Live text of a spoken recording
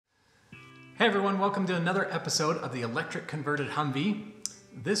Hey everyone, welcome to another episode of the Electric Converted Humvee.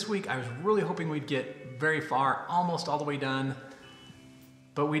 This week I was really hoping we'd get very far, almost all the way done,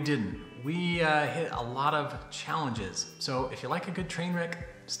 but we didn't. We hit a lot of challenges. So if you like a good train wreck,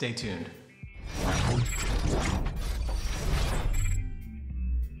 stay tuned.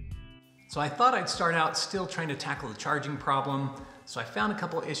 So I thought I'd start out still trying to tackle the charging problem. So I found a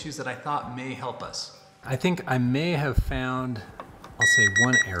couple of issues that I thought may help us. I think I may have found, I'll say,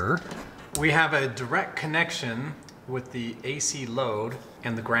 one error. We have a direct connection with the AC load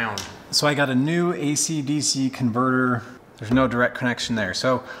and the ground. So I got a new AC-DC converter. There's no direct connection there.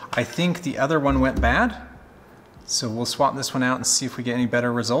 So I think the other one went bad. So we'll swap this one out and see if we get any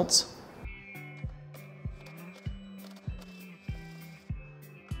better results.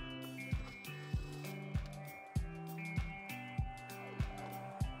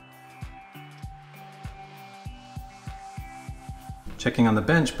 Checking on the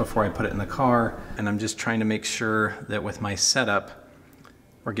bench before I put it in the car, and I'm just trying to make sure that with my setup,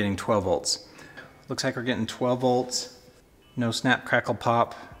 we're getting 12 volts. Looks like we're getting 12 volts, no snap, crackle,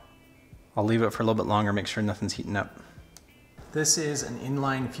 pop. I'll leave it for a little bit longer, make sure nothing's heating up. This is an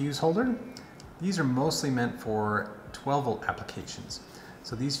inline fuse holder. These are mostly meant for 12 volt applications.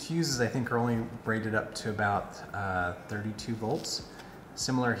 So these fuses I think are only rated up to about 32 volts,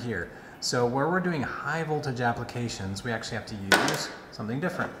 similar here. So where we're doing high voltage applications, we actually have to use something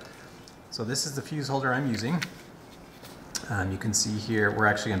different. So this is the fuse holder I'm using. You can see here, we're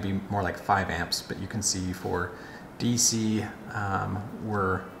actually gonna be more like 5 amps, but you can see for DC,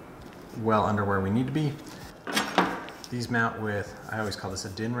 we're well under where we need to be. These mount with, I always call this a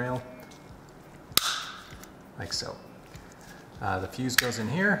DIN rail, like so. The fuse goes in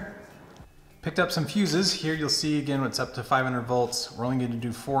here. Picked up some fuses. Here you'll see again it's up to 500 volts. We're only going to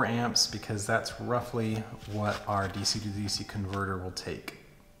do 4 amps because that's roughly what our DC to DC converter will take.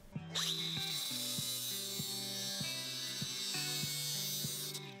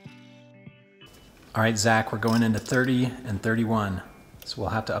 All right, Zach, we're going into 30 and 31, so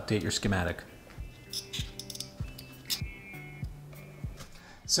we'll have to update your schematic.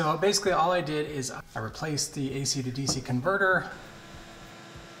 So basically all I did is I replaced the AC to DC converter.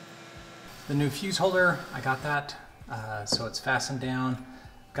 The new fuse holder, I got that, so it's fastened down.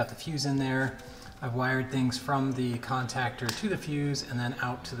 Got the fuse in there. I've wired things from the contactor to the fuse and then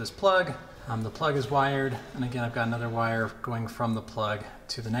out to this plug. The plug is wired, and again I've got another wire going from the plug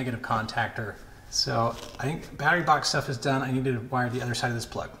to the negative contactor. So I think battery box stuff is done. I need to wire the other side of this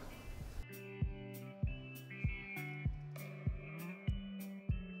plug.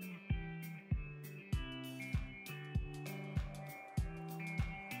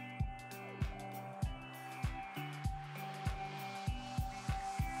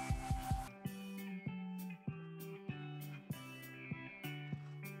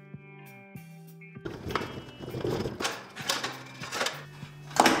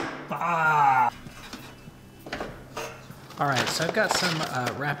 All right, so I've got some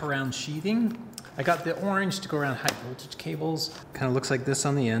wraparound sheathing. I got the orange to go around high voltage cables. Kind of looks like this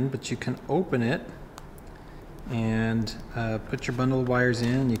on the end, but you can open it and put your bundle of wires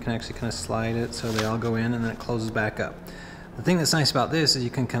in. You can actually kind of slide it so they all go in and then it closes back up. The thing that's nice about this is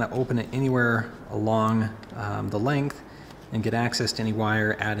you can kind of open it anywhere along the length and get access to any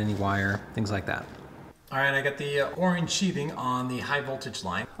wire, add any wire, things like that. All right, I got the orange sheathing on the high voltage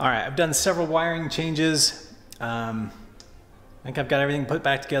line. All right, I've done several wiring changes. I think I've got everything put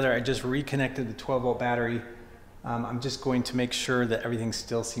back together. I just reconnected the 12 volt battery. I'm just going to make sure that everything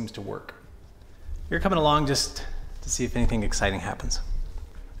still seems to work. You're coming along just to see if anything exciting happens.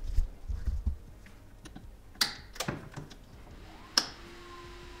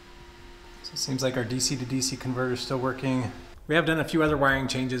 So it seems like our DC to DC converter is still working. We have done a few other wiring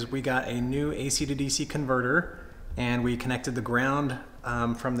changes. We got a new AC to DC converter and we connected the ground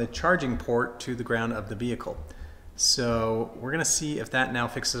from the charging port to the ground of the vehicle. So we're gonna see if that now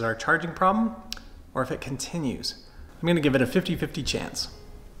fixes our charging problem or if it continues. I'm gonna give it a 50-50 chance.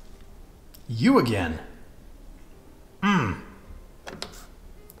 You again.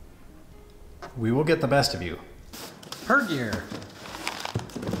 We will get the best of you. Pergear.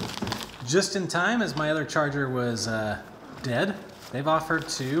 Just in time, as my other charger was dead, they've offered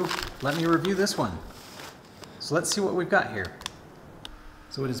to let me review this one. So let's see what we've got here.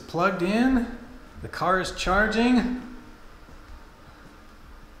 So it is plugged in. The car is charging.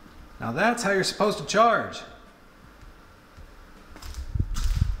 Now that's how you're supposed to charge.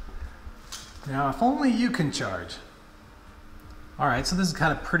 Now if only you can charge. All right, so this is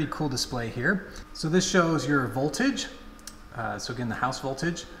kind of pretty cool display here. So this shows your voltage. So again, the house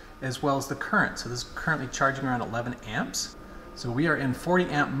voltage, as well as the current. So this is currently charging around 11 amps. So we are in 40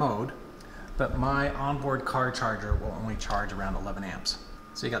 amp mode. but my onboard car charger will only charge around 11 amps.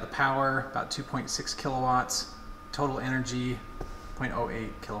 So you got the power, about 2.6 kilowatts, total energy, 0.08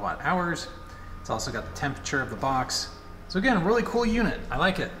 kilowatt hours. It's also got the temperature of the box. So again, a really cool unit. I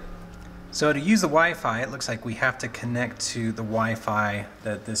like it. So to use the Wi-Fi, it looks like we have to connect to the Wi-Fi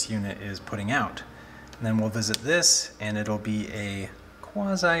that this unit is putting out. And then we'll visit this and it'll be a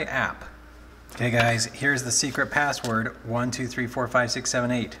quasi app. Okay guys, here's the secret password,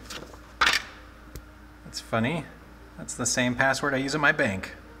 1234567 That's funny. That's the same password I use at my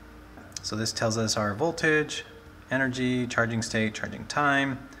bank. So this tells us our voltage, energy, charging state, charging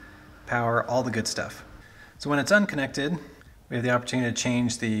time, power, all the good stuff. So when it's unconnected, we have the opportunity to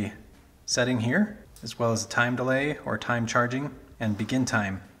change the setting here, as well as the time delay or time charging and begin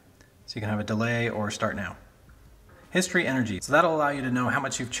time. So you can have a delay or start now. History energy. So that'll allow you to know how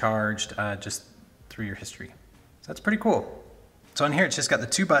much you've charged just through your history. So that's pretty cool. So on here, it's just got the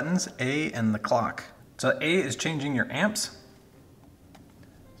two buttons, A and the clock. So A is changing your amps.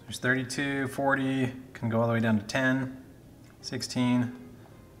 So there's 32, 40, can go all the way down to 10, 16.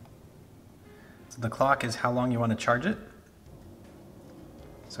 So the clock is how long you want to charge it.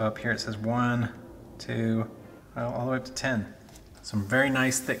 So up here it says 1, 2, all the way up to 10. Some very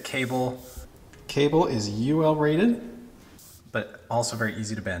nice thick cable. Cable is UL rated, but also very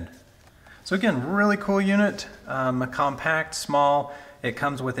easy to bend. So again, really cool unit, compact, small. It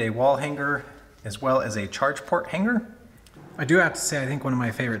comes with a wall hanger as well as a charge port hanger. I do have to say, I think one of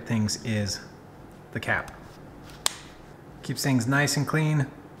my favorite things is the cap. Keeps things nice and clean.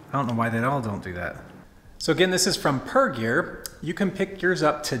 I don't know why they all don't do that. So again, this is from Pergear. You can pick yours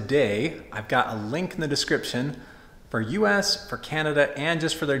up today. I've got a link in the description for US, for Canada, and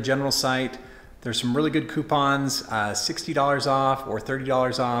just for their general site. There's some really good coupons, $60 off or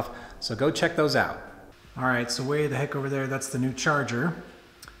 $30 off. So go check those out. All right, so way the heck over there, that's the new charger.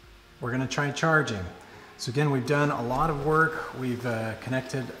 We're gonna try charging. So again, we've done a lot of work. We've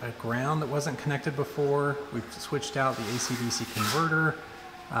connected a ground that wasn't connected before. We've switched out the AC/DC converter,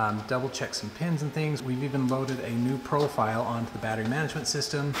 double checked some pins and things. We've even loaded a new profile onto the battery management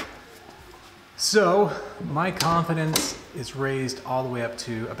system. So my confidence is raised all the way up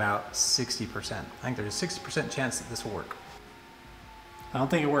to about 60%. I think there's a 60% chance that this will work. I don't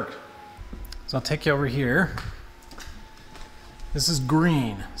think it worked. So I'll take you over here. This is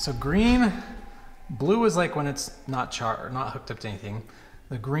green. So green, blue is like when it's not hooked up to anything.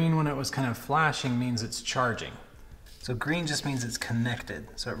 The green, when it was kind of flashing, means it's charging. So green just means it's connected.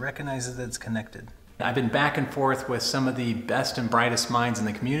 So it recognizes that it's connected. I've been back and forth with some of the best and brightest minds in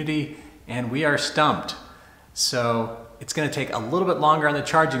the community, and we are stumped. So it's gonna take a little bit longer on the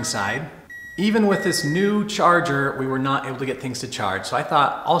charging side. Even with this new charger, we were not able to get things to charge. So I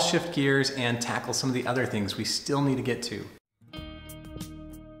thought I'll shift gears and tackle some of the other things we still need to get to.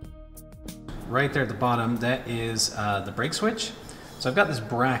 Right there at the bottom, that is the brake switch. So I've got this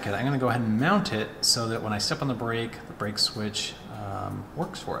bracket. I'm gonna go ahead and mount it so that when I step on the brake switch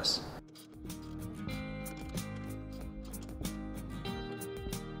works for us.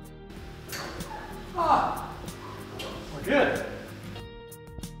 We're good.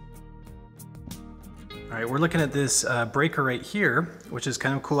 All right, we're looking at this breaker right here, which is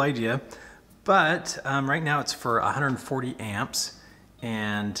kind of a cool idea, but right now it's for 140 amps,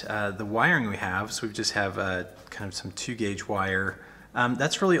 and the wiring we have, so we just have kind of some 2-gauge wire.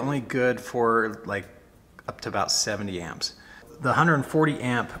 That's really only good for like up to about 70 amps. The 140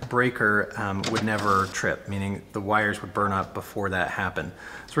 amp breaker would never trip, meaning the wires would burn up before that happened.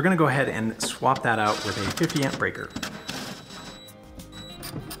 So we're gonna go ahead and swap that out with a 50 amp breaker.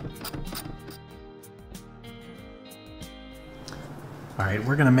 All right,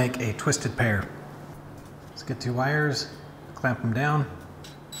 we're gonna make a twisted pair. Let's get 2 wires, clamp them down.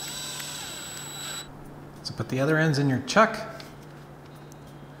 So put the other ends in your chuck.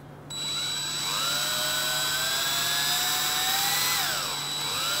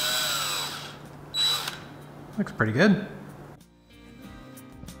 Looks pretty good.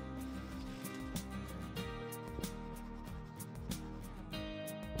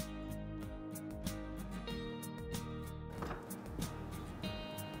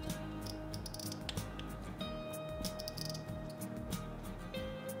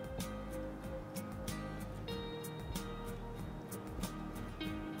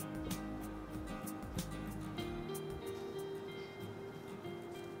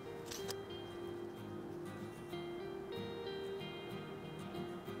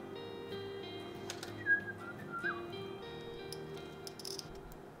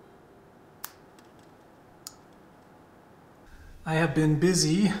 I have been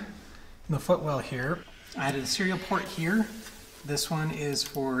busy in the footwell here. I added a serial port here This one is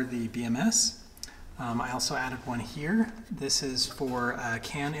for the BMS. I also added one here. This is for a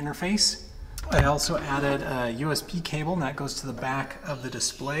CAN interface. I also added a USB cable, and that goes to the back of the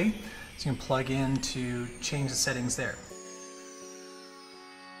display. So you can plug in to change the settings there.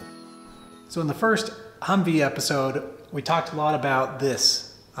 So in the first Humvee episode, we talked a lot about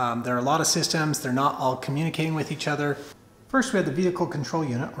this. There are a lot of systems, they're not all communicating with each other. First we had the Vehicle Control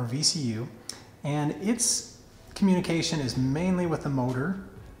Unit, or VCU, and its communication is mainly with the motor.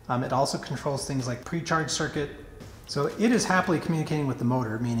 It also controls things like pre-charge circuit. So it is happily communicating with the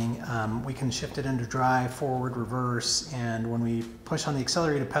motor, meaning we can shift it into drive, forward, reverse, and when we push on the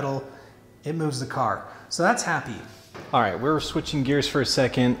accelerator pedal, it moves the car. So that's happy. All right, we're switching gears for a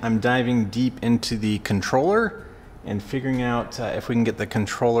second. I'm diving deep into the controller and figuring out if we can get the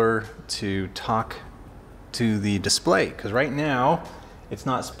controller to talk to the display, because right now it's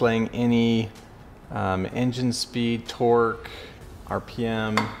not displaying any engine speed, torque,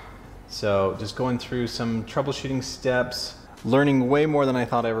 RPM. So just going through some troubleshooting steps, learning way more than I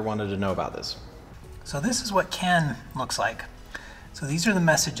thought I ever wanted to know about this. So this is what CAN looks like. So these are the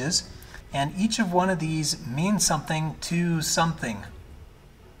messages, and each of one of these means something to something.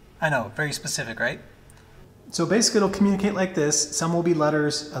 I know, very specific, right? So basically it'll communicate like this. Some will be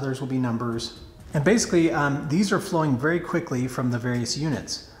letters, others will be numbers. And basically these are flowing very quickly from the various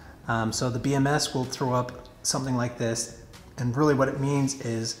units. So the BMS will throw up something like this, and really what it means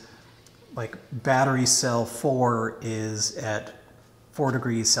is like battery cell 4 is at 4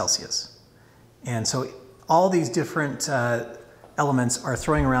 degrees Celsius. And so all these different elements are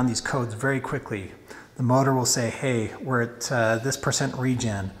throwing around these codes very quickly. The motor will say, hey, we're at this %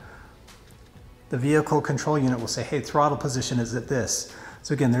 regen. The vehicle control unit will say, hey, throttle position is at this.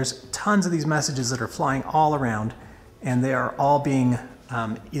 So again, there's tons of these messages that are flying all around, and they are all being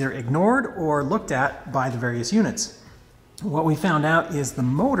either ignored or looked at by the various units. What we found out is the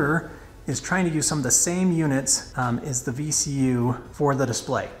motor is trying to use some of the same units as the VCU for the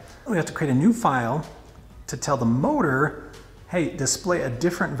display. We have to create a new file to tell the motor, hey, display a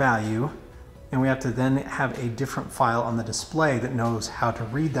different value, and we have to then have a different file on the display that knows how to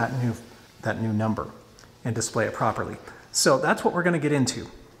read that new number and display it properly. So that's what we're going to get into.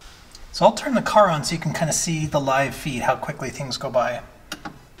 So I'll turn the car on so you can kind of see the live feed, how quickly things go by.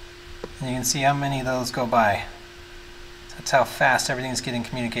 And you can see how many of those go by. That's how fast everything is getting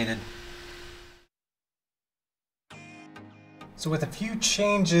communicated. So with a few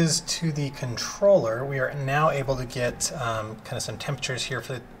changes to the controller, we are now able to get kind of some temperatures here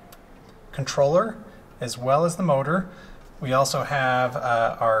for the controller as well as the motor. We also have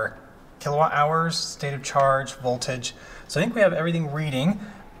our kilowatt hours, state of charge, voltage. So I think we have everything reading.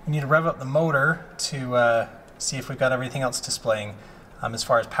 We need to rev up the motor to see if we've got everything else displaying as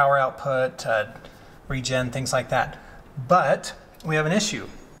far as power output, regen, things like that. But we have an issue.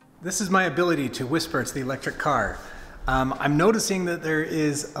 This is my ability to whisper to the electric car. I'm noticing that there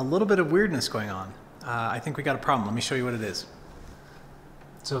is a little bit of weirdness going on. I think we got a problem. Let me show you what it is.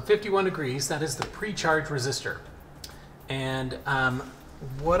 So 51 degrees, that is the pre-charge resistor. And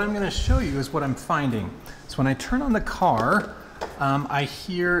what I'm going to show you is what I'm finding. So when I turn on the car, I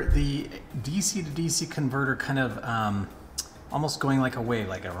hear the DC to DC converter kind of almost going like a wave,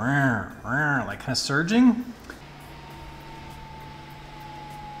 like a like kind of surging.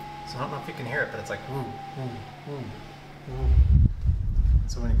 So I don't know if you can hear it, but it's like woo, woo, woo, woo.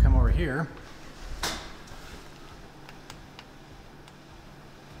 So when you come over here,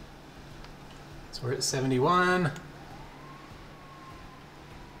 so we're at 71,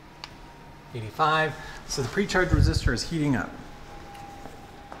 85. So the pre-charge resistor is heating up.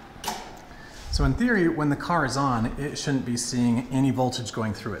 So in theory, when the car is on, it shouldn't be seeing any voltage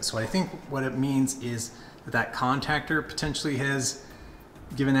going through it. So I think what it means is that contactor potentially has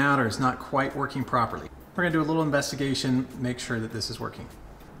given out or is not quite working properly. We're going to do a little investigation, make sure that this is working.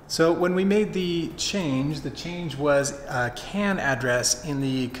 So when we made the change was a CAN address in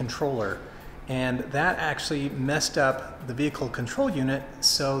the controller, and that actually messed up the vehicle control unit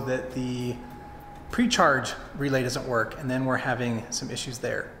so that the pre-charge relay doesn't work, and then we're having some issues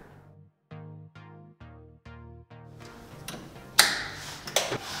there.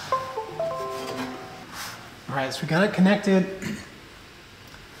 All right, so we got it connected.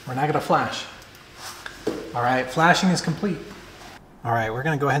 We're not gonna flash. All right, flashing is complete. All right, we're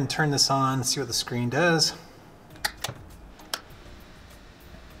gonna go ahead and turn this on, see what the screen does.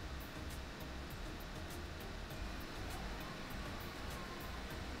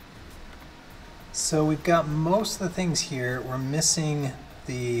 So we've got most of the things here. We're missing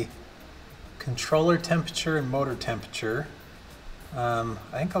the controller temperature and motor temperature. I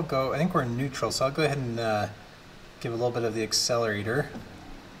think we're in neutral, so I'll go ahead and give a little bit of the accelerator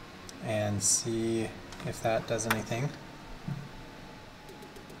and see if that does anything.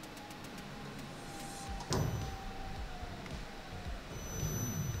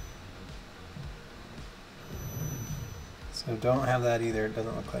 So don't have that either, it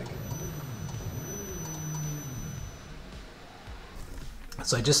doesn't look like.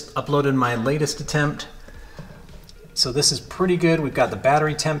 So I just uploaded my latest attempt. So this is pretty good. We've got the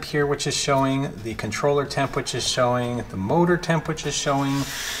battery temp here, which is showing, the controller temp, which is showing, the motor temp, which is showing,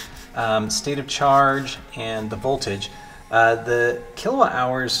 state of charge, and the voltage. The kilowatt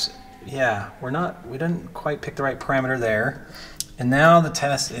hours, yeah, we didn't quite pick the right parameter there. And now the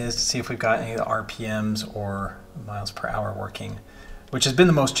test is to see if we've got any of the RPMs or miles per hour working, which has been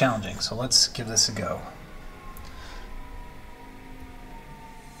the most challenging. So let's give this a go.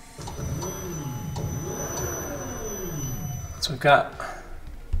 So we've got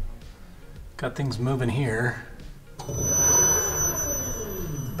things moving here,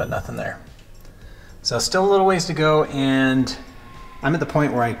 but nothing there. So still a little ways to go, and I'm at the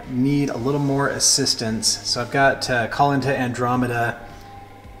point where I need a little more assistance. So I've got to call into Andromeda,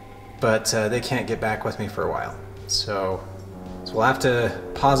 but they can't get back with me for a while. So we'll have to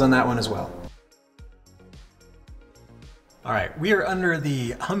pause on that one as well. All right, we are under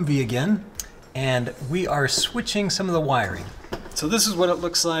the Humvee again, and we are switching some of the wiring. So this is what it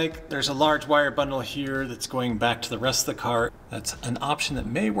looks like. There's a large wire bundle here that's going back to the rest of the car. That's an option that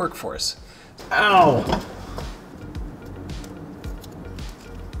may work for us. Ow!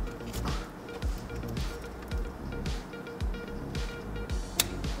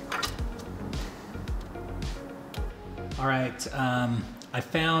 All right, I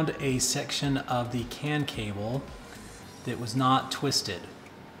found a section of the CAN cable that was not twisted.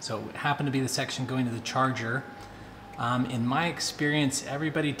 So it happened to be the section going to the charger. In my experience,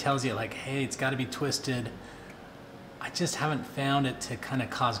 everybody tells you like, hey, it's gotta be twisted. I just haven't found it to kind of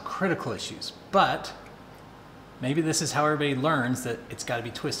cause critical issues, but maybe this is how everybody learns that it's gotta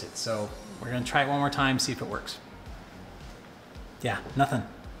be twisted. So we're gonna try it one more time, see if it works. Yeah, nothing.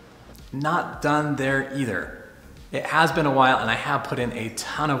 Not done there either. It has been a while and I have put in a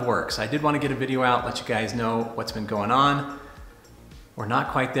ton of work. So I did want to get a video out, let you guys know what's been going on. We're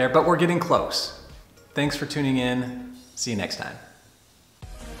not quite there, but we're getting close. Thanks for tuning in. See you next time.